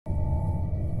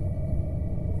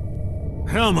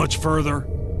How much further?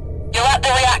 You're at the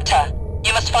reactor.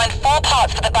 You must find 4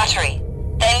 parts for the battery.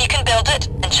 Then you can build it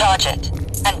and charge it.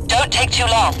 And don't take too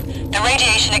long. The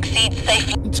radiation exceeds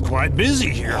safe... It's quite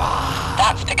busy here.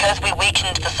 That's because we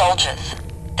weakened the soldiers.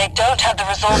 They don't have the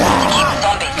resources to keep the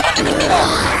zombies under control.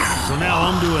 So now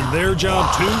I'm doing their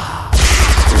job too?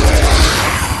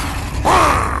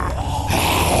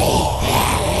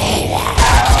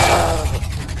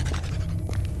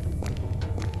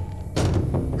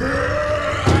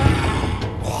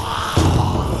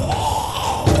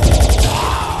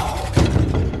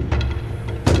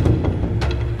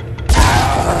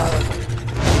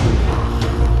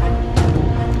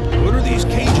 What are these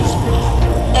cages for?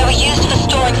 They were used for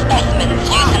storing specimens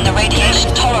used in the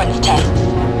radiation tolerance tests.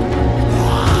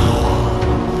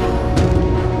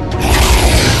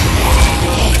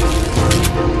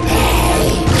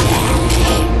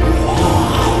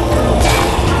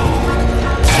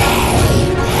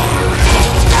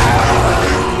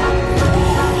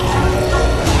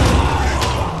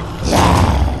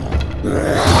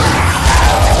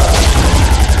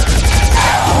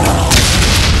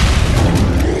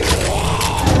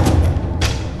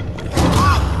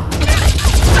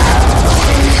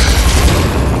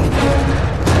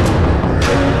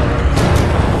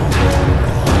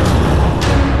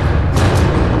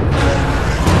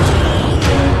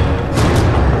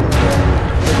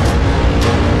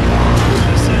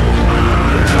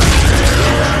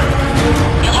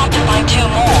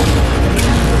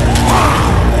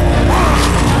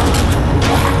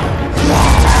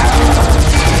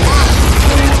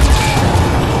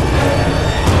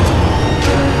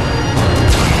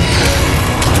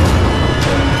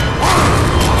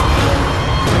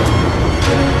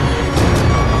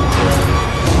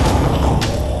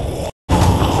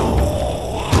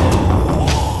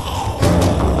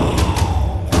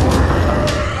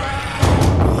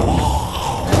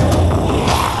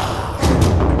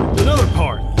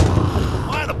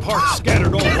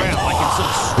 Scattered all around like it's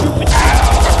some stupid...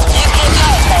 Nuclear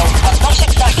power cells are not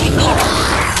exactly common.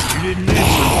 You didn't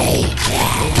answer.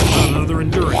 About another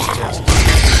endurance test.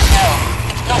 No,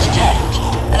 it's not a test.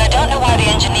 And I don't know why the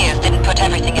engineers didn't put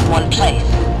everything in one place.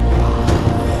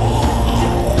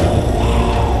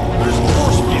 There's a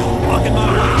force field blocking my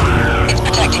way. It's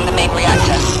protecting the main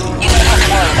reactor. You don't have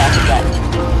to worry about it yet.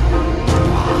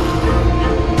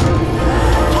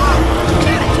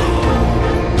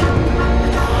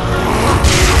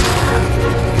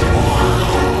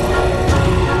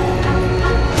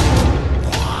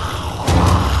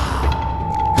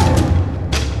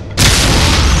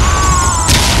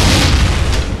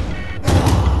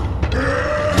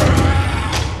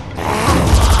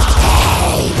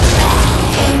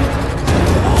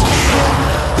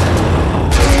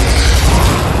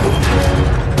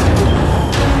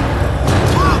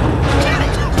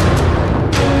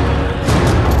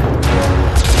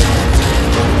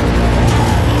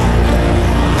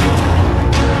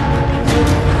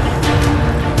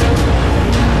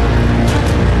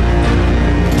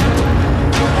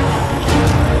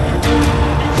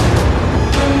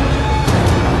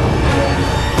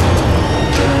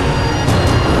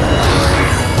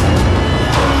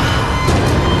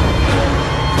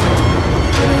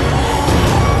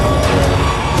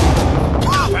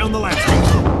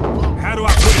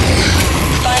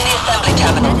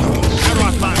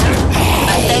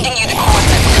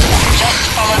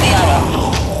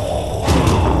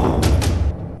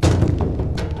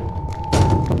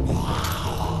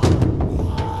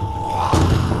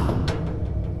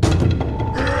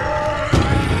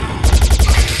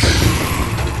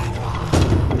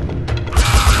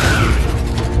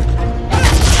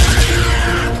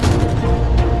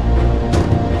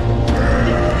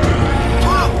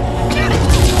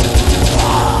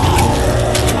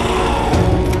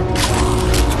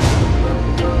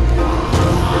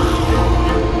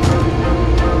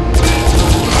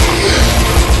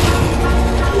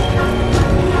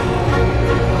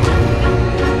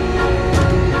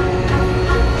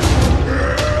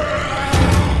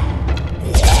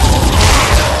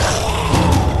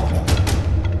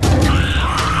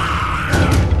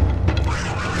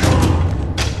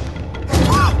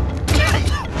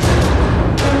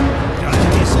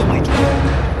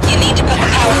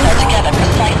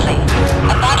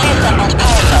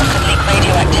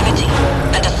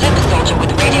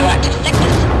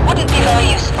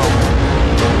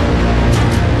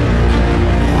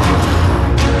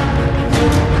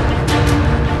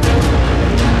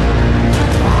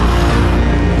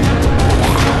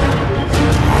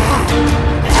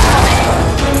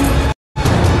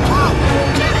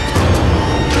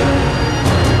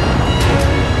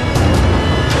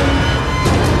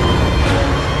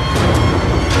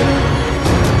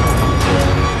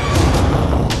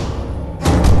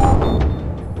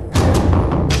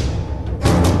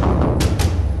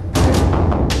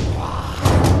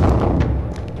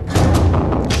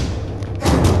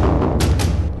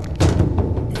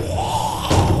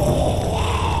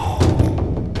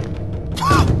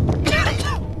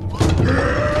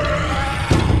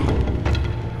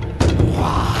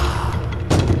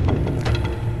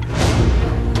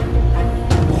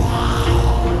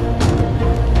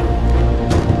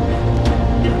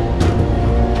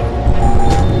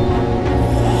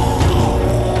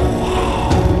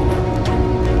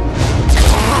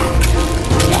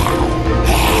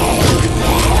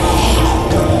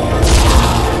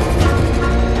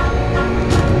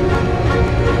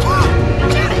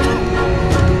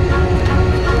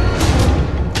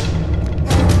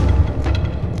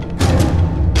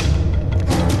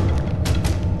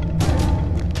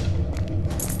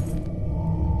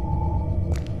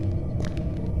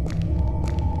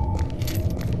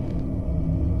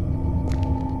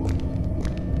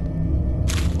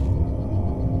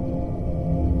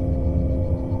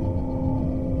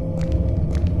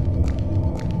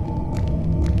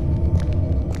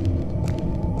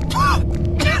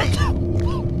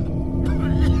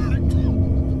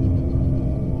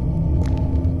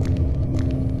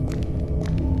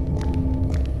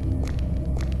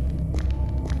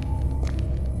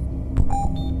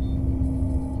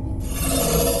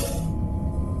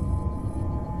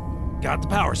 Got the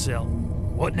power cell.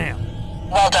 What now?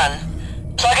 Well done.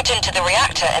 Plug it into the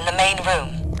reactor in the main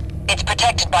room. It's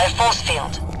protected by a force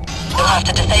field. You'll have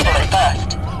to disable it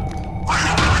first.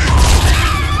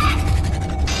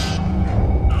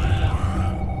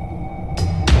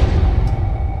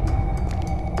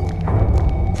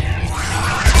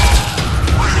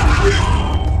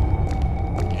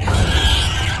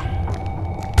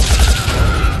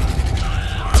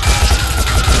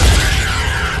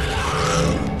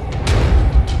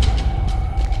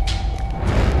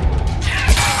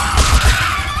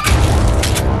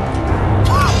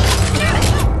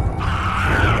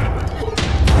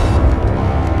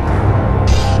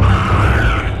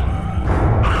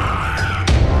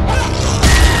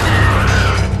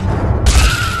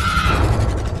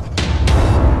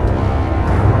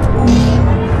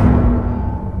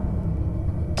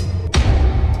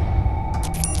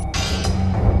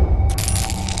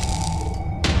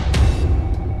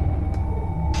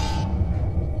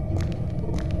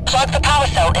 Plug the power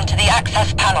cell into the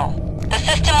access panel. The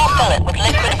system will fill it with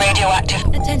liquid radioactive...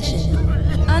 Attention.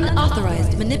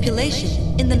 Unauthorized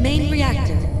manipulation in the main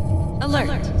reactor.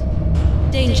 Alert.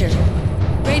 Danger.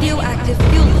 Radioactive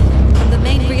fueling from the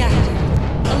main reactor.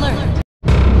 Alert.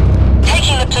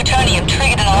 Taking the plutonium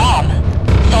triggered an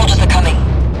alarm. Soldiers are coming.